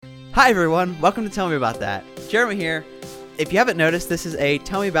Hi everyone, welcome to Tell Me About That. Jeremy here. If you haven't noticed, this is a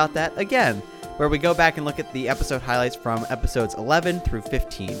Tell Me About That Again, where we go back and look at the episode highlights from episodes 11 through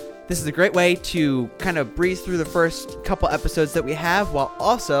 15. This is a great way to kind of breeze through the first couple episodes that we have, while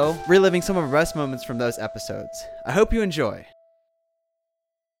also reliving some of the best moments from those episodes. I hope you enjoy.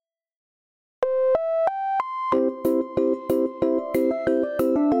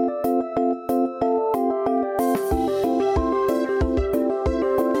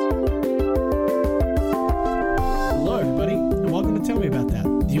 Tell Me About That,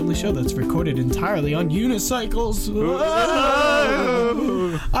 the only show that's recorded entirely on unicycles.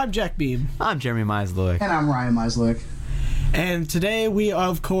 I'm Jack Beam. I'm Jeremy Meisluck. And I'm Ryan Meisluck. And today we,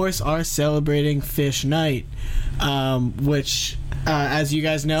 of course, are celebrating Fish Night, which, as you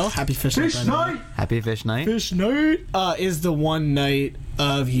guys know, Happy Fish Night. Fish Night! Happy Fish Night. Fish Night is the one night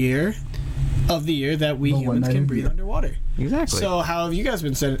of the year that we humans can breathe underwater. Exactly. So how have you guys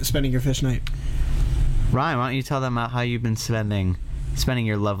been spending your Fish Night? Ryan, why don't you tell them about how you've been spending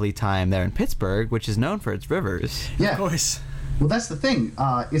your lovely time there in Pittsburgh, which is known for its rivers. Yeah. Of course. Well, that's the thing.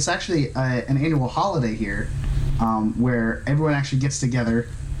 It's actually an annual holiday here where everyone actually gets together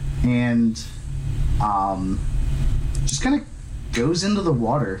and just kind of goes into the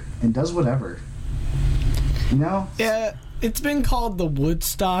water and does whatever. You know? Yeah. It's been called the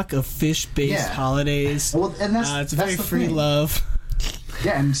Woodstock of fish-based holidays. Well, and it's very free thing. love.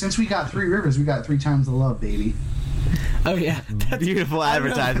 Yeah, and since we got three rivers, we got 3 times the love, baby. Oh, yeah. Beautiful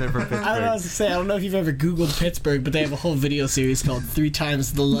advertisement for Pittsburgh. I don't know what to say. I don't know if you've ever Googled Pittsburgh, but they have a whole video series called 3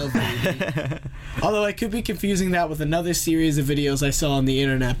 Times the Love, baby. Although I could be confusing that with another series of videos I saw on the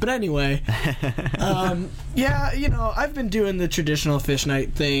internet. But anyway, yeah, you know, I've been doing the traditional Fish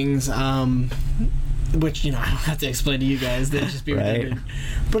Night things, which, you know, I don't have to explain to you guys. They'd just be redundant.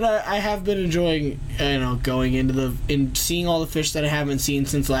 But I have been enjoying, you know, going into seeing all the fish that I haven't seen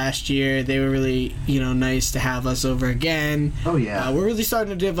since last year. They were really, you know, nice to have us over again. Oh, yeah. We're really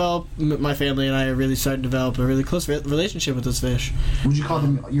starting to develop, my family and I are really starting to develop a really close relationship with those fish. Would you call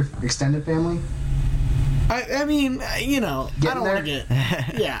them your extended family? I mean, you know, I don't want to get...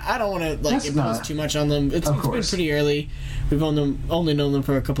 Yeah, I don't want to, like, impose too much on them. It's been pretty early. We've only known them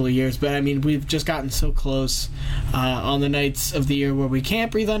for a couple of years, but, I mean, we've just gotten so close on the nights of the year where we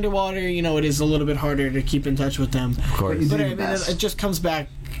can't breathe underwater. You know, it is a little bit harder to keep in touch with them. Of course. But, I mean, it just comes back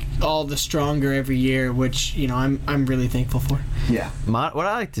all the stronger every year, which, you know, I'm really thankful for. Yeah. What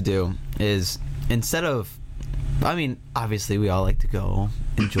I like to do is, instead of... I mean, obviously, we all like to go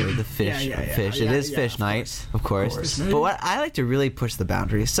enjoy the fish. It is fish night, of course. But what I like to really push the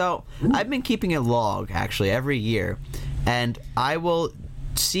boundaries. So I've been keeping a log, actually, every year. And I will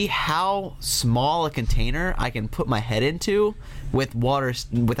see how small a container I can put my head into with water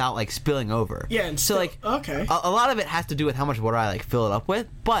without, like, spilling over. Yeah, and so, like, okay. A lot of it has to do with how much water I, like, fill it up with.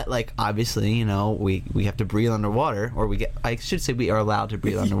 But, like, obviously, you know, we have to breathe underwater, or I should say we are allowed to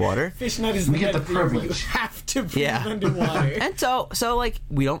breathe underwater. Fish Night is the get the privilege. You have to breathe underwater. And so, like,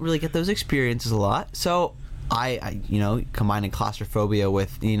 we don't really get those experiences a lot. So I you know, combining claustrophobia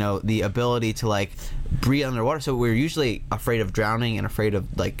with, you know, the ability to, like, breathe underwater. So we're usually afraid of drowning and afraid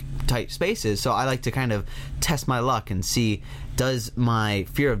of, like, tight spaces. So I like to kind of test my luck and see, does my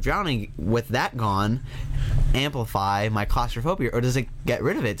fear of drowning, with that gone, amplify my claustrophobia, or does it get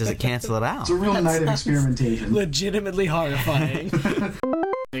rid of it? Does it cancel it out? It's a real night of experimentation. Legitimately horrifying.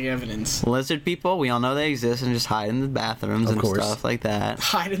 Evidence. Lizard people, we all know they exist and just hide in the bathrooms and stuff like that.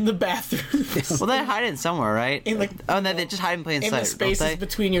 Hide in the bathrooms. Well, they hide it somewhere, right? In, like, and they just hide in plain sight. In the spaces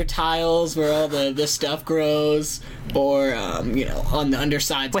between your tiles where all the stuff grows, or you know, on the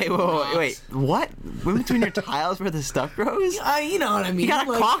undersides. Wait, what? In between your tiles where the stuff grows? You know what I mean. You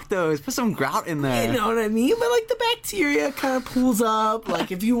gotta caulk those. Put some grout in there. You know what I mean. But, like, the bacteria kind of pools up.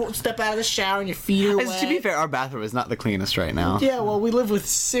 Like, if you step out of the shower and your feet are wet. To be fair, our bathroom is not the cleanest right now. Yeah, well, we live with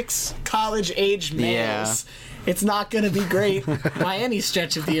 6 college-age males. Yeah. It's not going to be great by any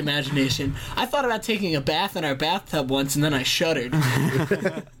stretch of the imagination. I thought about taking a bath in our bathtub once, and then I shuddered.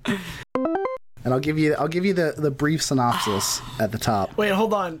 And I'll give you the brief synopsis at the top. Wait,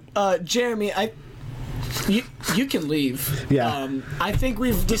 hold on, Jeremy. You can leave. Yeah. I think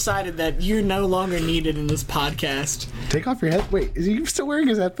we've decided that you're no longer needed in this podcast. Take off your head. Wait, is he still wearing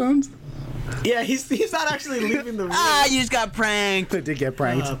his headphones? Yeah, he's not actually leaving the room. You just got pranked. I did get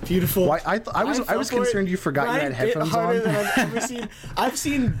pranked. Beautiful. Why, I was concerned you forgot you had headphones on. Than I've ever seen. I've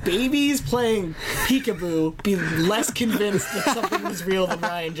seen babies playing peekaboo be less convinced that something was real than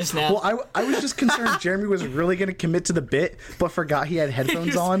Ryan just now. Well, I was just concerned Jeremy was really going to commit to the bit, but forgot he had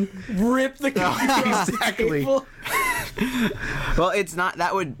headphones on. Rip the computer off Exactly. the table. Well, it's not.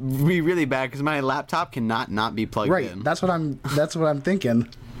 That would be really bad because my laptop cannot not be plugged in. Right. That's what I'm thinking.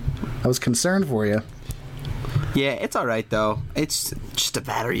 I was concerned for you. Yeah, it's all right though. It's just a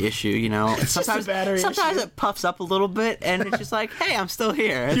battery issue, you know. Sometimes it puffs up a little bit, and it's just like, hey, I'm still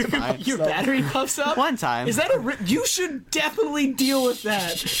here. It's fine. Your battery puffs up? One time. Is that you should definitely deal with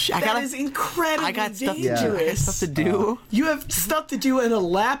that. That is incredibly I got stuff dangerous. to do. You have stuff to do and a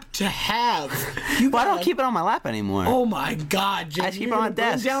lap to have. I don't keep it on my lap anymore. Oh my god, Jim. I just keep You're it on gonna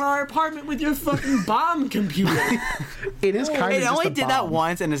my desk. burn down our apartment with your fucking bomb computer. It is kind of It just only a did that bomb.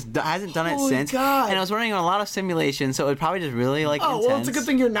 once, and it hasn't done it Holy since. God. And I was running on a lot of simulations, so it would probably just really intense. Well, it's a good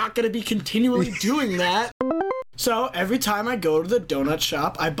thing you're not going to be continually doing that. So every time I go to the donut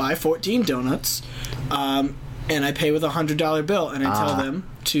shop, I buy 14 donuts, and I pay with a $100 bill, and I tell them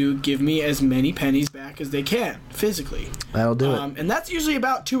to give me as many pennies back as they can physically. That'll do it. And that's usually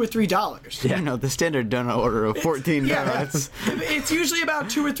about $2 or $3. Yeah, no, the standard donut order of 14 donuts. It's usually about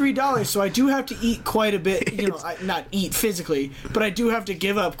 $2 or $3, so I do have to eat quite a bit. You know, not eat physically, but I do have to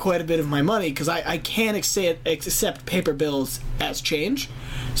give up quite a bit of my money because I can't accept paper bills as change.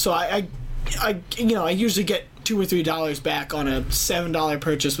 So I usually get $2 or $3 back on a $7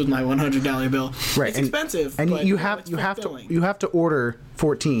 purchase with my $100 bill. Right, It's expensive, and but you it's have fulfilling. to order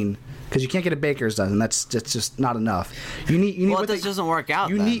 14 because you can't get a baker's dozen. That's just not enough. You need Well, what it doesn't work out.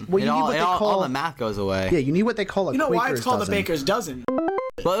 you then. need- well, you need what they all call- the math goes away. Yeah, you need what they call a You know why Quaker's it's called dozen. a baker's dozen?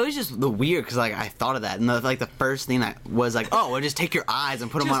 Well, it was just the weird because I thought of that, and the first thing that was like, oh, well, just take your eyes and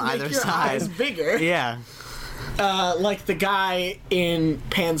put them Just on make either your side. eyes bigger. Yeah. Like the guy in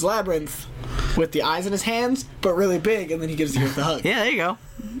Pan's Labyrinth with the eyes in his hands, but really big, and then he gives you the hug. Yeah, there you go.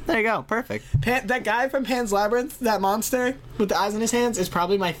 There you go. Perfect. That guy from Pan's Labyrinth, that monster with the eyes in his hands, is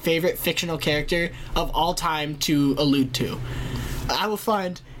probably my favorite fictional character of all time to allude to. I will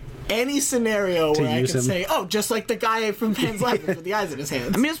find any scenario where I use can him. say, oh, just like the guy from Pan's Labyrinth with the eyes in his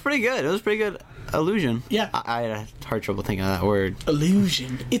hands. I mean, it's pretty good. It was pretty good illusion. Yeah. I had a hard trouble thinking of that word.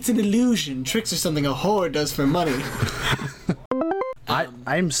 Illusion. It's an illusion. Tricks are something a whore does for money.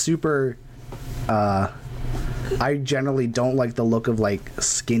 I'm super. I generally don't like the look of like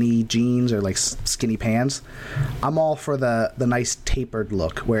skinny jeans or like skinny pants. I'm all for the nice tapered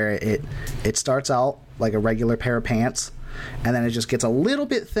look where it starts out like a regular pair of pants, and then it just gets a little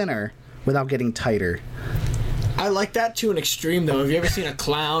bit thinner without getting tighter. I like that to an extreme, though. Have you ever seen a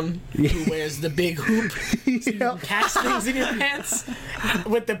clown who wears the big hoop so you can catch things in your pants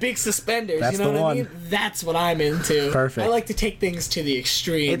with the big suspenders? That's you know the what I one. mean? That's what I'm into. Perfect. I like to take things to the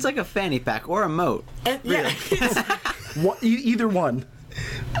extreme. It's like a fanny pack or a moat. Yeah, Either one.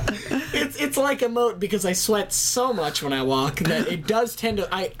 it's like a moat because I sweat so much when I walk that it does tend to.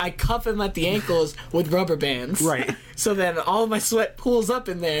 I cuff them at the ankles with rubber bands. Right. So then all of my sweat pools up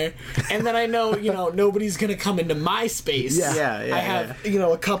in there, and then I know, nobody's gonna come into my space. Yeah. I have,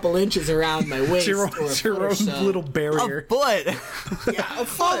 a couple inches around my waist. or a It's your foot or own so. little A barrier. foot. Yeah, a Oh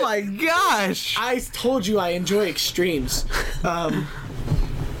foot. my gosh. I told you I enjoy extremes.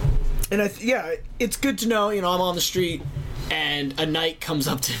 And it's good to know, I'm on the street and a knight comes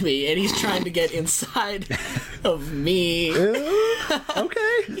up to me and he's trying to get inside of me.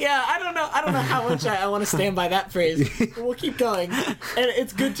 Okay. Yeah, I don't know how much I want to stand by that phrase. But we'll keep going. And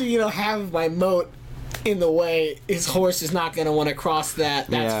it's good to, have my moat in the way. His horse is not going to want to cross that,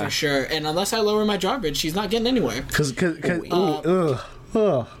 that's Yeah. for sure. And unless I lower my drawbridge, she's not getting anywhere.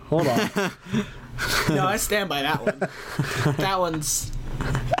 Hold on. No, I stand by that one. That one's...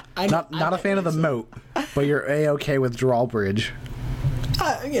 Not a fan of the moat, but you're A-okay with drawbridge. All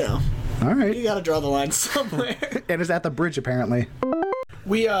All you right. gotta draw the line somewhere. And it's at the bridge, apparently.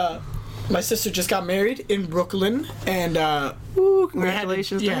 My sister just got married in Brooklyn, and Ooh,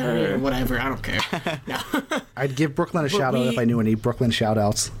 congratulations. to yeah, her. whatever, I don't care. No. I'd give Brooklyn a shout out we- if I knew any Brooklyn shout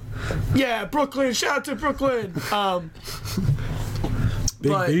outs. Yeah, Brooklyn, shout out to Brooklyn.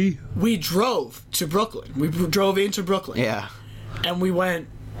 Big But B. we drove to Brooklyn. We drove into Brooklyn. Yeah. And we went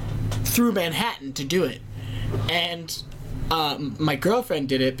through Manhattan to do it. And my girlfriend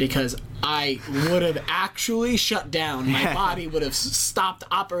did it because I would have actually shut down. My body would have stopped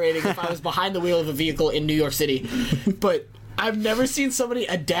operating if I was behind the wheel of a vehicle in New York City. But I've never seen somebody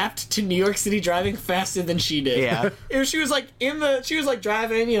adapt to New York City driving faster than she did. Yeah. If she was like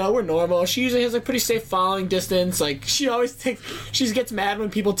driving, we're normal. She usually has a pretty safe following distance. Like she gets mad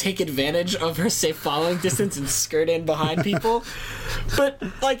when people take advantage of her safe following distance and skirt in behind people. But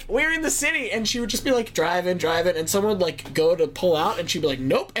like we're in the city and she would just be like driving, and someone would like go to pull out and she'd be like,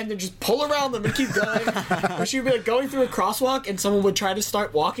 nope, and then just pull around them and keep going. Or she'd be like going through a crosswalk and someone would try to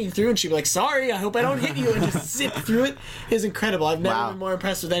start walking through and she'd be like, sorry, I hope I don't hit you, and just zip through it. Is incredible. I've never Wow. been more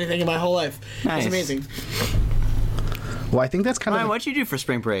impressed with anything in my whole life. Nice. It's amazing. Well, I think that's kind Ryan, of. what'd you do for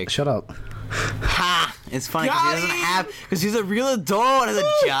spring break? Shut up. Ha! It's funny because he's a real adult and has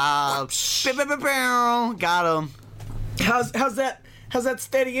a job. Got him. How's that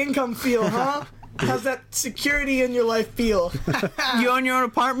steady income feel, huh? How's that security in your life feel? You own your own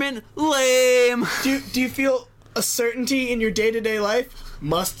apartment? Lame. Do you feel a certainty in your day-to-day life?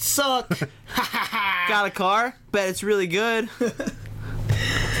 Must suck. Got a car? Bet it's really good.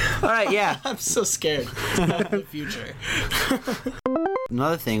 All right, yeah. I'm so scared of the future.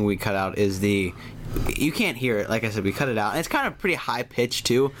 Another thing we cut out is you can't hear it. Like I said, we cut it out. And it's kind of pretty high pitched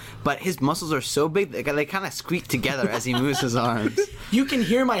too, but his muscles are so big that they kind of squeak together as he moves his arms. You can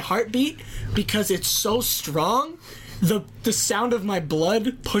hear my heartbeat because it's so strong. The sound of my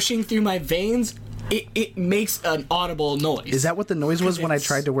blood pushing through my veins, it makes an audible noise. Is that what the noise was when I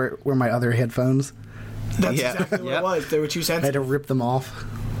tried to wear my other headphones? That's exactly what it was. They were too I had sensitive. to rip them off.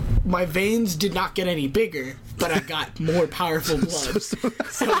 My veins did not get any bigger, but I got more powerful blood. So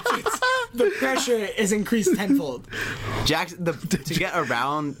the pressure is increased tenfold. To get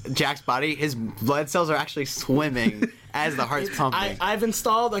around Jack's body, his blood cells are actually swimming as the heart's pumping. I've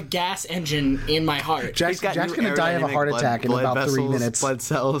installed a gas engine in my heart. Jack's gonna die of a heart attack in about 3 minutes. Blood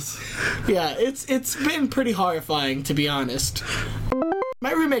cells. Yeah, it's been pretty horrifying, to be honest.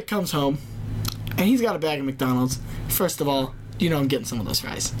 My roommate comes home, and he's got a bag of McDonald's. First of all, you know I'm getting some of those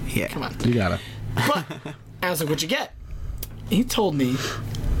fries. Yeah. Come on. You gotta. But I was like, what'd you get? He told me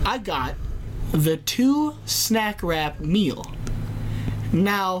I got the 2 snack wrap meal.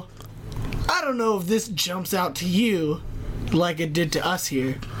 Now, I don't know if this jumps out to you like it did to us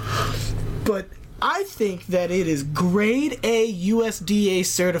here, but I think that it is grade A USDA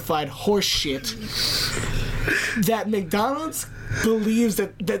certified horse shit that McDonald's believes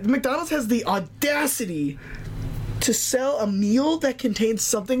that McDonald's has the audacity to sell a meal that contains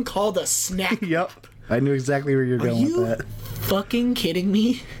something called a snack. Yep. I knew exactly where you're Are going you with that. fucking kidding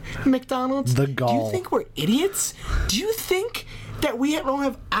me, McDonald's? The Do gall. you think we're idiots? Do you think that we don't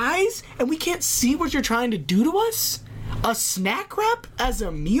have eyes and we can't see what you're trying to do to us? A snack wrap as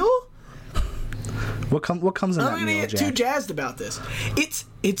a meal? What comes in I'm that gonna meal, get too Jack? jazzed about this.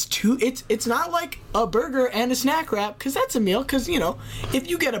 It's not like a burger and a snack wrap, because that's a meal. Because if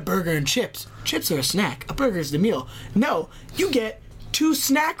you get a burger and chips are a snack. A burger is the meal. No, you get 2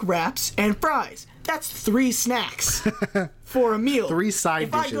 snack wraps and fries. That's 3 snacks for a meal. 3 side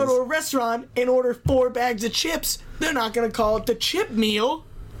if dishes. I go to a restaurant and order 4 bags of chips, they're not gonna call it the chip meal.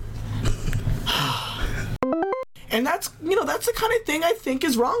 And that's the kind of thing I think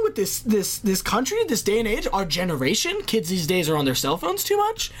is wrong with this country, this day and age, our generation. Kids these days are on their cell phones too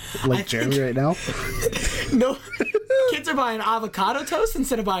much. Like Jeremy right now? No, kids are buying avocado toast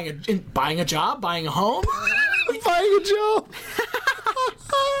instead of buying a job, buying a home. Buying a job!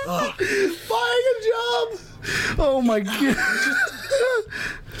 Buying a job! Oh my god.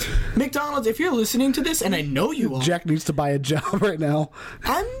 McDonald's, if you're listening to this, and I know you are, Jack needs to buy a job right now.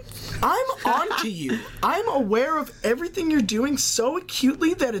 I'm on to you. I'm aware of everything you're doing so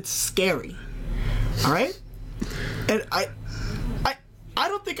acutely that it's scary. All right? And I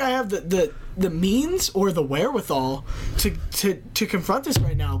don't think I have the means or the wherewithal to confront this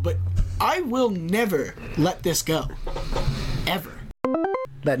right now, but I will never let this go. Ever.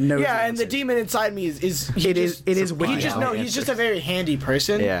 That knows. Yeah, and the answers. demon inside me is It is wicked. he's just a very handy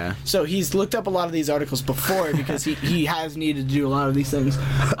person. Yeah. So he's looked up a lot of these articles before because he has needed to do a lot of these things.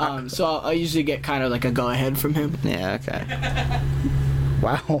 So I usually get kind of like a go ahead from him. Yeah, okay.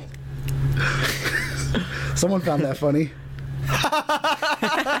 Wow. Someone found that funny.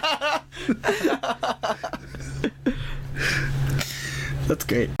 That's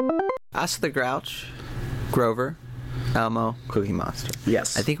great. Oscar the Grouch, Grover, Elmo, Cookie Monster.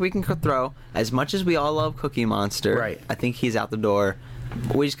 Yes. I think we can throw, as much as we all love Cookie Monster, Right. I think he's out the door.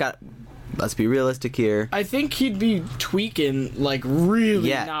 We just got, let's be realistic here. I think he'd be tweaking, like really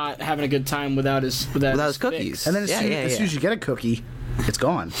Yeah. not having a good time without his Without his cookies. And then as soon Yeah. as you get a cookie, it's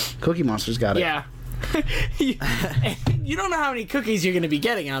gone. Cookie Monster's got it. Yeah. You don't know how many cookies you're going to be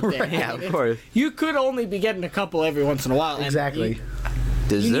getting out there. Right. Yeah, of course. You could only be getting a couple every once in a while. and Exactly. You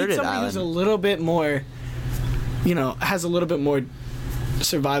Deserted need somebody who's a Island. little bit more, has a little bit more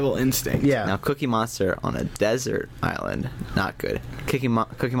survival instinct. Yeah. Now, Cookie Monster on a desert island, not good. Cookie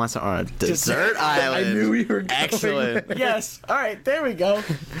Monster on a desert island. I knew we were going. Excellent. Yes. All right. There we go.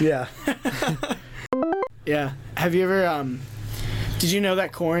 Yeah. Yeah. Have you ever? Did you know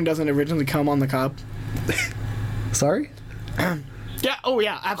that corn doesn't originally come on the cob? Sorry? Yeah. Oh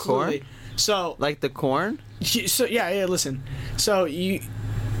yeah. Absolutely. Corn? So Like the corn? Listen. So you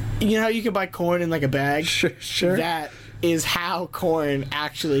know how you can buy corn in like a bag? Sure. That is how corn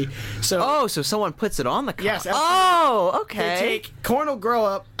actually. So Oh, so someone puts it on the cob. Yes, absolutely. Oh, they okay. take corn will grow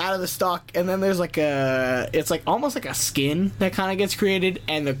up out of the stalk, and then there's like it's like almost like a skin that kind of gets created,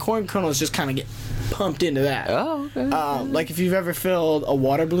 and the corn kernels just kind of get pumped into that. Oh, okay. Like if you've ever filled a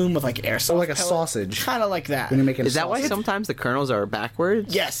water balloon with like airsoft, Or like a sausage. kind of like that. When you're making Is that why sausage. sometimes the kernels are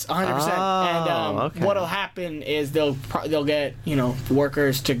backwards? Yes, 100%. Oh, And okay. what'll happen is they'll get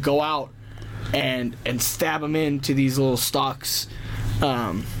workers to go out and stab them into these little stalks,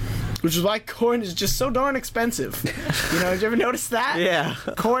 which is why corn is just so darn expensive. Did you ever notice that? Yeah.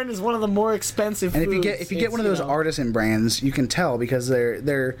 Corn is one of the more expensive. And foods. if you get It's, one of those artisan brands, you can tell because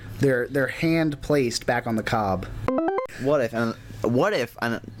they're hand placed back on the cob. What if?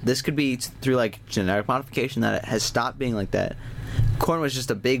 And this could be through like genetic modification that it has stopped being like that. Corn was just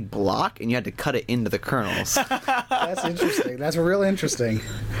a big block, and you had to cut it into the kernels. That's interesting. That's real interesting.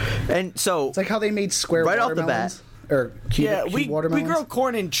 And so It's like how they made square Right off the watermelons. Or cube, Yeah, cube we watermelons. grow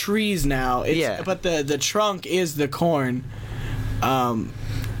corn in trees now. Yeah. But the trunk is the corn.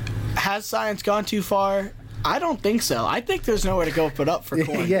 Has science gone too far? I don't think so. I think there's nowhere to go but up for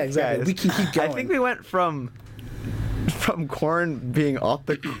corn. Yeah, exactly. Guys, We can keep going. I think we went from corn being off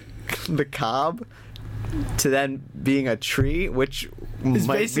the cob to then being a tree, which It's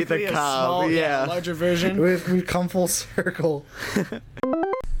might be basically the a cob. small, yeah. larger version. We've come full circle.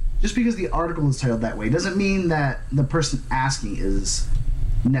 Just because the article is titled that way doesn't mean that the person asking is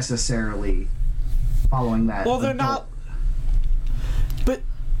necessarily following that. Well, they're adult. not. But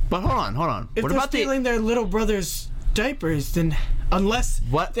But hold on. if What they're about stealing their little brother's diapers, then unless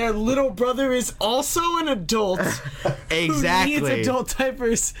What? their little brother is also an adult Exactly. who needs adult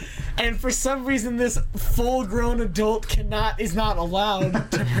diapers, and for some reason this full-grown adult is not allowed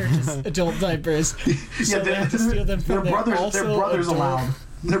to purchase adult diapers, so they have to steal them from their brothers. Their brothers adult. allowed.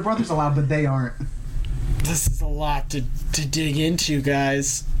 Their brothers allowed, but they aren't. This is a lot to dig into,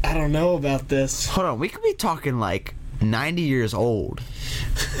 guys. I don't know about this. Hold on, we could be talking like 90 years old.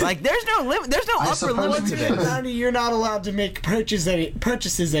 Like there's no limit. There's no upper suppose limit we to could. this. You're not allowed to make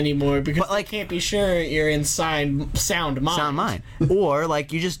purchases anymore because But, like- you can't be sure you're in sound mind. Sound mind. Or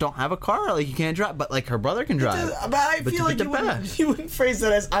like you just don't have a car, like you can't drive, but like her brother can drive. But I But feel like you wouldn't phrase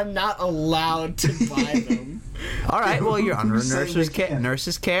that as I'm not allowed to buy them. All right, well you're under Who's saying nurse's they can't?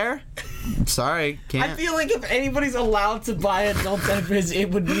 nurse's care. Sorry, I can't. feel like if anybody's allowed to buy adult diapers, it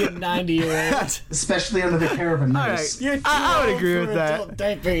would be a 90-year-old. Especially under the care of a nurse. You're too I would old agree for with that. adult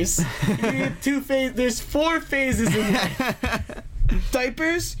diapers. You get there's 4 phases in life.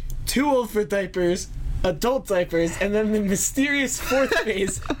 Diapers, too old for diapers, adult diapers, and then the mysterious 4th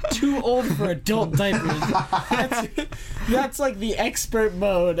phase, too old for adult diapers. That's like the expert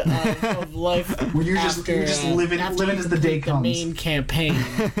mode of life. When you're just living after you as the day complete comes. The main campaign.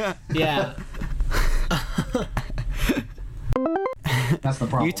 Yeah. That's the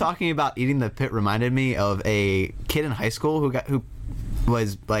problem. You talking about eating the pit reminded me of a kid in high school who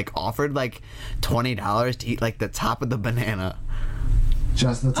was like offered like $20 to eat like the top of the banana.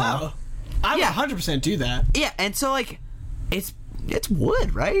 Just the top. Oh, I would Yeah. 100% do that. Yeah, and so like it's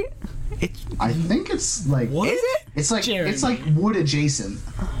wood, right? It's I think it's like What? is it? It's like Jeremy. it's like wood adjacent.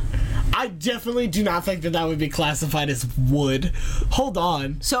 I definitely do not think that would be classified as wood. Hold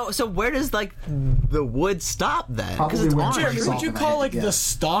on. So where does like the wood stop then? Because Probably it's where orange. it Jeremy, breaks would off you of the call head, like yeah. the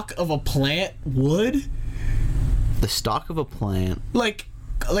stalk of a plant wood? The stalk of a plant. Like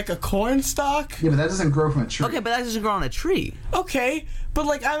a corn stalk? Yeah, but that doesn't grow from a tree. Okay, but that doesn't grow on a tree. Okay, but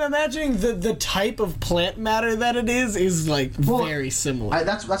like I'm imagining the type of plant matter that it is like Well, very similar.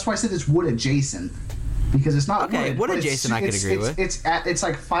 That's why I said it's wood adjacent, because it's not Okay, wood. wood but adjacent I could agree with. It's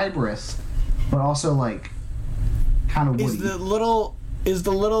like fibrous, but also like kind of woody. is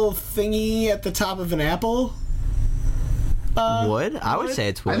the little thingy at the top of an apple? Wood? I would wood? say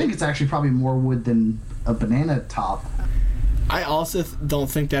it's wood. I think it's actually probably more wood than a banana top. I also don't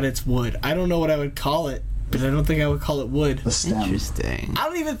think that it's wood. I don't know what I would call it, but I don't think I would call it wood. The stem. Interesting. I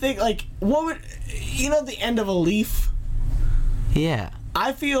don't even think like what would the end of a leaf? Yeah.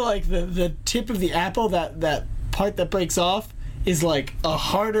 I feel like the tip of the apple, that part that breaks off, is like a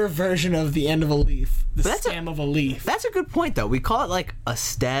harder version of the end of a leaf. The But that's stem of a leaf. That's a good point though. We call it like a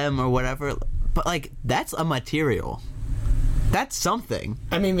stem or whatever, but like that's a material. That's something.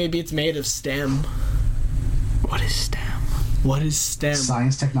 I mean, maybe it's made of stem. What is stem? What is stem?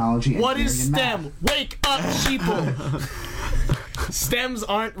 Science, technology, What is engineering, and STEM? Wake up, sheeple! Stems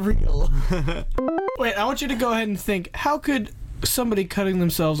aren't real. Wait, I want you to go ahead and think, how could somebody cutting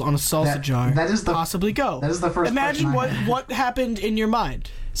themselves on a salsa That- jar that is the- possibly go? that is the first Imagine question I what happened in your mind.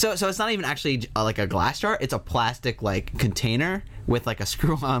 So it's not even actually like a glass jar. It's a plastic like container with like a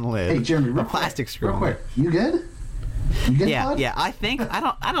screw-on lid. math. Hey, Jeremy, real a plastic quick, screw. real quick. You good? You get Yeah, blood? yeah. I think I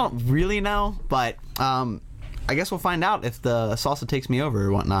don't really know, but I guess we'll find out if the salsa takes me over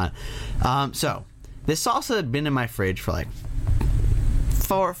or whatnot. So this salsa had been in my fridge for like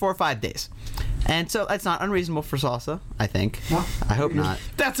 4 or 5 days, and so that's not unreasonable for salsa. I think. No. I hope not.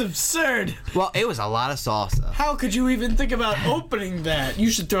 That's absurd. Well, it was a lot of salsa, How could you even think about opening that? You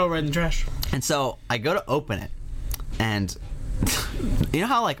should throw it right in the trash. and so I go to open it, and you know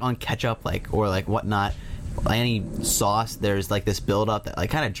how like on ketchup, like or like whatnot. Any sauce, there's like this buildup that like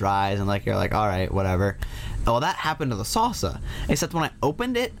kind of dries and like you're like, all right, whatever. Well, that happened to the salsa, except when I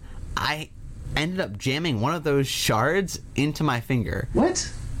opened it, I ended up jamming one of those shards into my finger.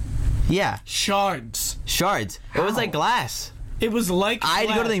 What? Yeah, Shards. shards. It was How? like glass. It was like I had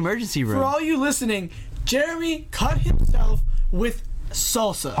to go to the glass. emergency room. For all you listening, Jeremy cut himself with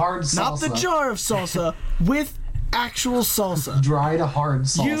salsa. Hard Not the salsa. jar of salsa, with actual salsa. Dry to hard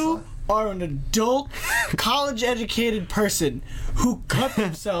salsa. You are an adult, college-educated person who cut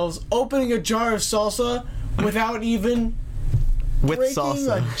themselves opening a jar of salsa without even with breaking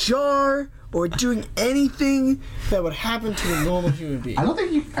salsa. a jar or doing anything that would happen to a normal human being. I don't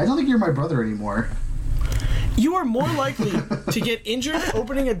think you're my brother anymore. You are more likely to get injured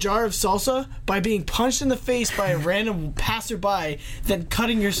opening a jar of salsa by being punched in the face by a random passerby than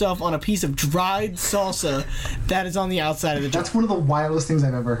cutting yourself on a piece of dried salsa that is on the outside of the jar. That's one of the wildest things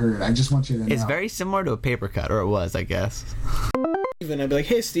I've ever heard. I just want you to know. It's very similar to a paper cut, or it was, I guess. Steven, I'd be like,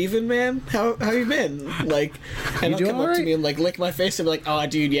 "Hey, Steven, man, how you been?" Like, and he'll doing come up to alright? me and like lick my face and be like, "Oh,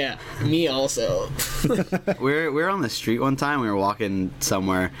 dude, yeah, me also." We were on the street one time. We were walking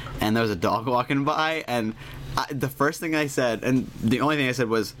somewhere, and there was a dog walking by, and the first thing I said, and the only thing I said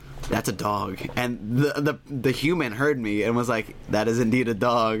was, "That's a dog." And the human heard me and was like, "That is indeed a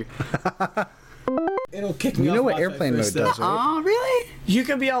dog." It'll kick me You off know what Wi-Fi airplane first, mode though. does, right? Oh, really? You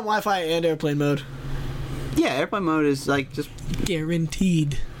can be on Wi-Fi and airplane mode, Yeah, airplane mode is like just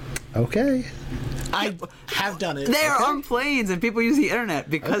guaranteed. Okay. I have done it. they're on planes, and people use the internet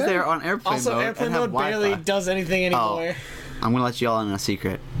because Okay. they're on airplane Also, mode airplane and have mode barely Wi-Fi. does anything anymore. I'm gonna let you all in a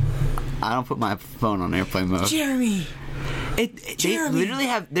secret. I don't put my phone on airplane mode. Jeremy, they They literally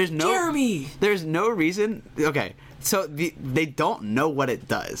have. There's no reason. Okay, so they don't know what it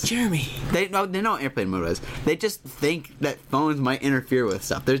does. Jeremy. They know what airplane mode is. They just think that phones might interfere with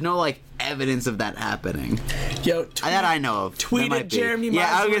stuff. There's no like evidence of that happening Yo, that I know of. tweet There might at be. Jeremy Yeah,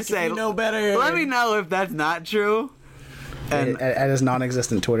 I was Meiswick gonna if say. you know better. Let me know if that's not true. And At his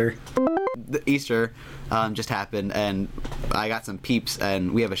non-existent Twitter. the Easter just happened, and I got some Peeps,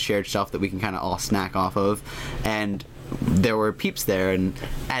 and we have a shared shelf that we can kind of all snack off of, and there were Peeps there, and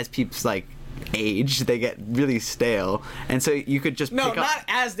as Peeps like age, they get really stale, and so you could just No, pick up. not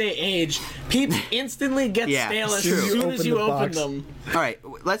as they age. Peeps instantly get Yeah, stale as it's true. soon as you Open the open box. them. All right,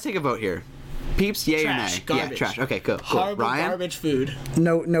 let's take a vote here. Peeps, yay Trash, or nay? garbage. Yeah, trash. Okay, cool. Horrible Ryan, garbage food.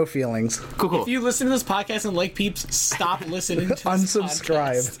 No feelings. cool. If you listen to this podcast and like Peeps, stop listening to this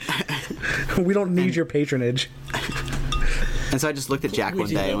Unsubscribe. podcast. We don't need your patronage. And so I just looked at Jack We one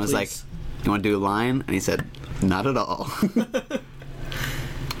do day that, and was like, please. "You want to do a line?" And he said, "Not at all."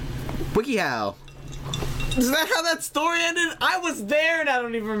 WikiHow. Is that how that story ended? I was there and I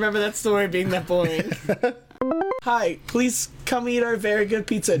don't even remember that story being that boring. Hi, please come eat our very good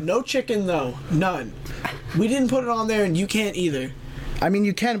pizza. No chicken though. None. We didn't put it on there and you can't either. I mean,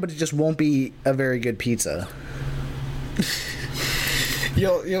 you can, but it just won't be a very good pizza.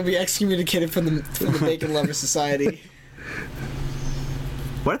 You'll be excommunicated from the Bacon Lover Society.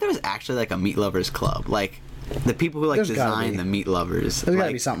 What if there was actually like a meat lovers club? Like the people who like There's gotta design be. the meat lovers. There's like,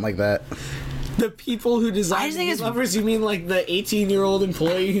 gotta be something like that. The people who I design just think meat it's- lovers, you mean like the 18-year-old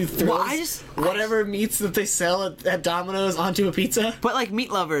employee who throws Well, I just- whatever meats that they sell at Domino's onto a pizza? But like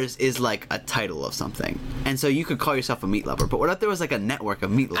meat lovers is like a title of something, and so you could call yourself a meat lover. But what if there was like a network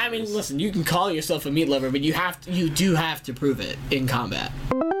of meat lovers? I mean, listen, you can call yourself a meat lover, but you do have to prove it in combat.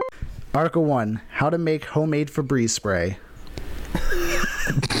 Article 1. How to make homemade Febreze spray.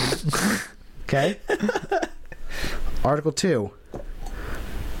 Okay? Article 2.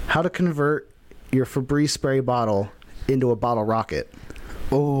 How to convert your Febreze spray bottle into a bottle rocket.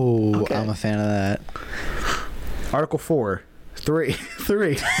 Oh, Okay. I'm a fan of that. Article 4. 3.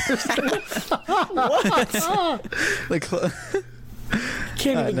 Like,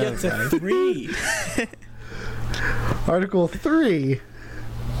 Can't even no, get to 3. Article 3.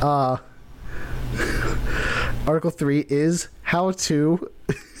 Article 3 is how to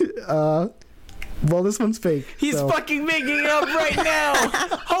well, this one's fake. He's so- fucking making it up right now.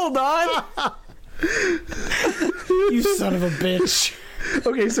 Hold on. You son of a bitch.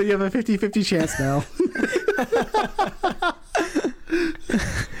 Okay, so you have a 50-50 chance now.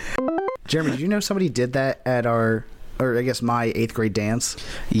 Jeremy, did you know somebody did that at our or I guess my 8th grade dance.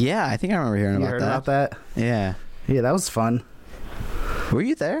 Yeah, I think I remember hearing You about heard that. about that? Yeah. Yeah, that was fun. Were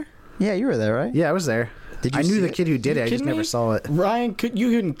you there? Yeah, you were there, right? Yeah, I was there. Did you I knew see the it? kid who did it. I just kidding never me? saw it. Ryan, you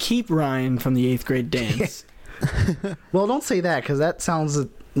couldn't keep Ryan from the 8th grade dance. Well, don't say that because that sounds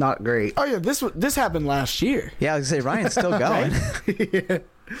not great. Oh yeah, this happened last year. Yeah, I was gonna say Ryan's still going.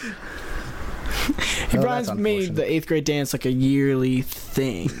 Oh, Brian's that's made the 8th grade dance like a yearly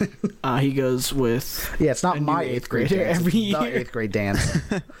thing. He goes with. Yeah, it's not a new my 8th 8th grade grader dance. every It's the year. 8th grade dance.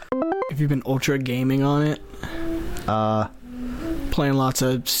 Have you been ultra gaming on it? Playing lots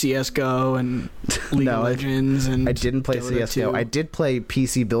of CS:GO and League No, of Legends and I didn't play Dota CS:GO. 2. I did play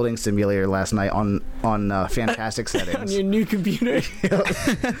PC Building Simulator last night on fantastic on settings. your new computer.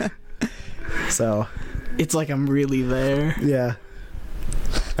 So It's like I'm really there. yeah,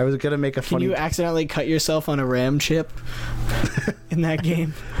 I was gonna make a Can funny. you accidentally cut yourself on a RAM chip in that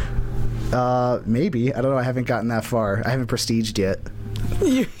game? Maybe I don't know. I haven't gotten that far. I haven't prestiged yet.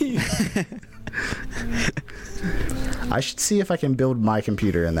 I should see if I can build my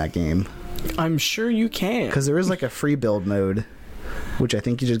computer in that game I'm sure you can. because there is like a free build mode, which I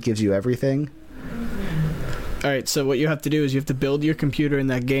think just gives you everything. All right, so what you have to do is you have to build your computer in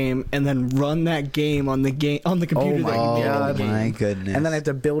that game and then run that game on the computer my that you made in God. the game. My goodness. And then I have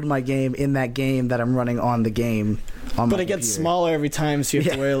to build my game in that game that I'm running on the game. On But my it gets computer. smaller every time, so you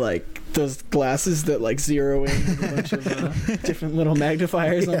have to Yeah. wear like those glasses that like zero in with a bunch of different little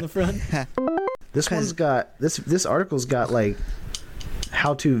magnifiers on the front. This one's got this article's got like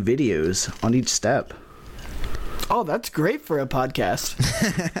how-to videos on each step. Oh, that's great for a podcast.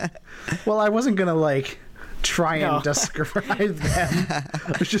 Well, I wasn't gonna like try and No. describe them.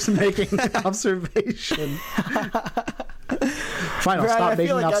 I was just making an observation. Fine, I'll Brian, stop I feel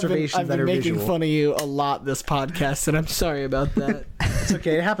making like observations I've been that are making visual. fun of you a lot this podcast, and I'm sorry about that. It's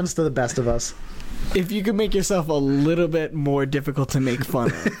okay. It happens to the best of us. If you could make yourself a little bit more difficult to make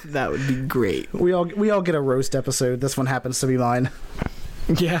fun of, that would be great. We all get a roast episode. This one happens to be mine.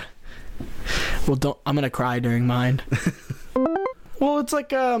 Yeah. Well, I'm gonna cry during mine. Well, it's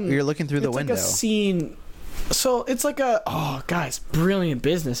like You're looking through the it's window. like a scene. So it's like guys, brilliant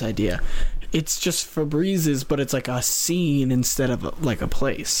business idea. It's just Febrez's, but it's like a scene instead of like a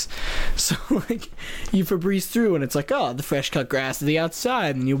place. So like you Febreze through, and it's like, oh, the fresh cut grass to the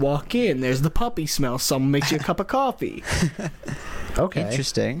outside, and you walk in. There's the puppy smell. Someone makes you a cup of coffee, Okay.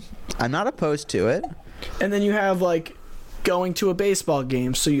 Interesting. I'm not opposed to it. and then you have like going to a baseball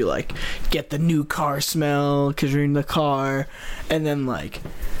game. So you like get the new car smell because you're in the car, and then like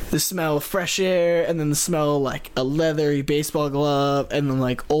the smell of fresh air, and then the smell of like a leathery baseball glove, and then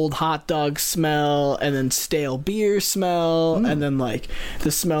like old hot dog smell, and then stale beer smell, and then like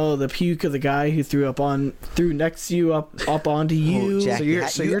the smell of the puke of the guy who threw next to you up onto you. Jack,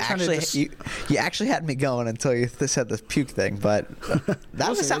 So you're trying to actually, you actually had me going until you said this puke thing, but that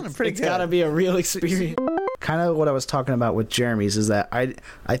was sounding pretty It's good. gotta be a real experience. Kind of what I was talking about with Jeremy's is that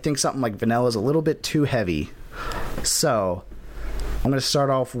I think something like vanilla is a little bit too heavy. So I'm going to start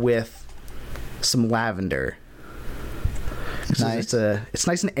off with some lavender. Nice. It's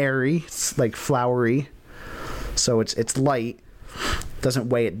nice and airy. It's like flowery. So it's light. Doesn't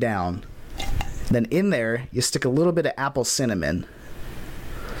weigh it down. Then in there you stick a little bit of apple cinnamon.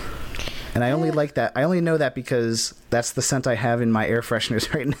 And I only like that. I only know that because that's the scent I have in my air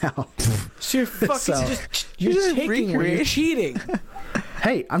fresheners right now. So you're fucking So- you're just taking where you're recreate- cheating.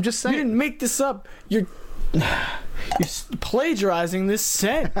 Hey, I'm just You saying. didn't make this up. You're plagiarizing this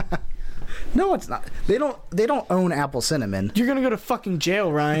scent. No, it's not. They don't own apple cinnamon, You're gonna go to fucking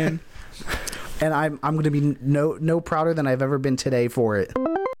jail, Ryan. and I'm going to be no prouder than I've ever been today for it.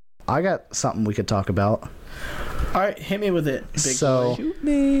 I got something we could talk about. All right, hit me with it. Big So- boy. Shoot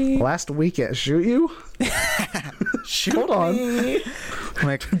me. Last weekend, shoot you? Hold on. Me.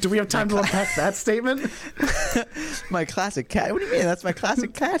 Do we have time to unpack that statement? My classic cat. What do you mean? That's my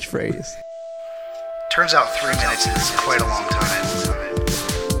classic catchphrase. Turns out 3 minutes is quite a long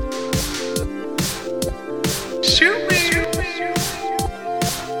time.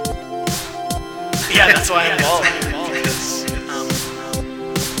 Yeah, that's why I'm bald.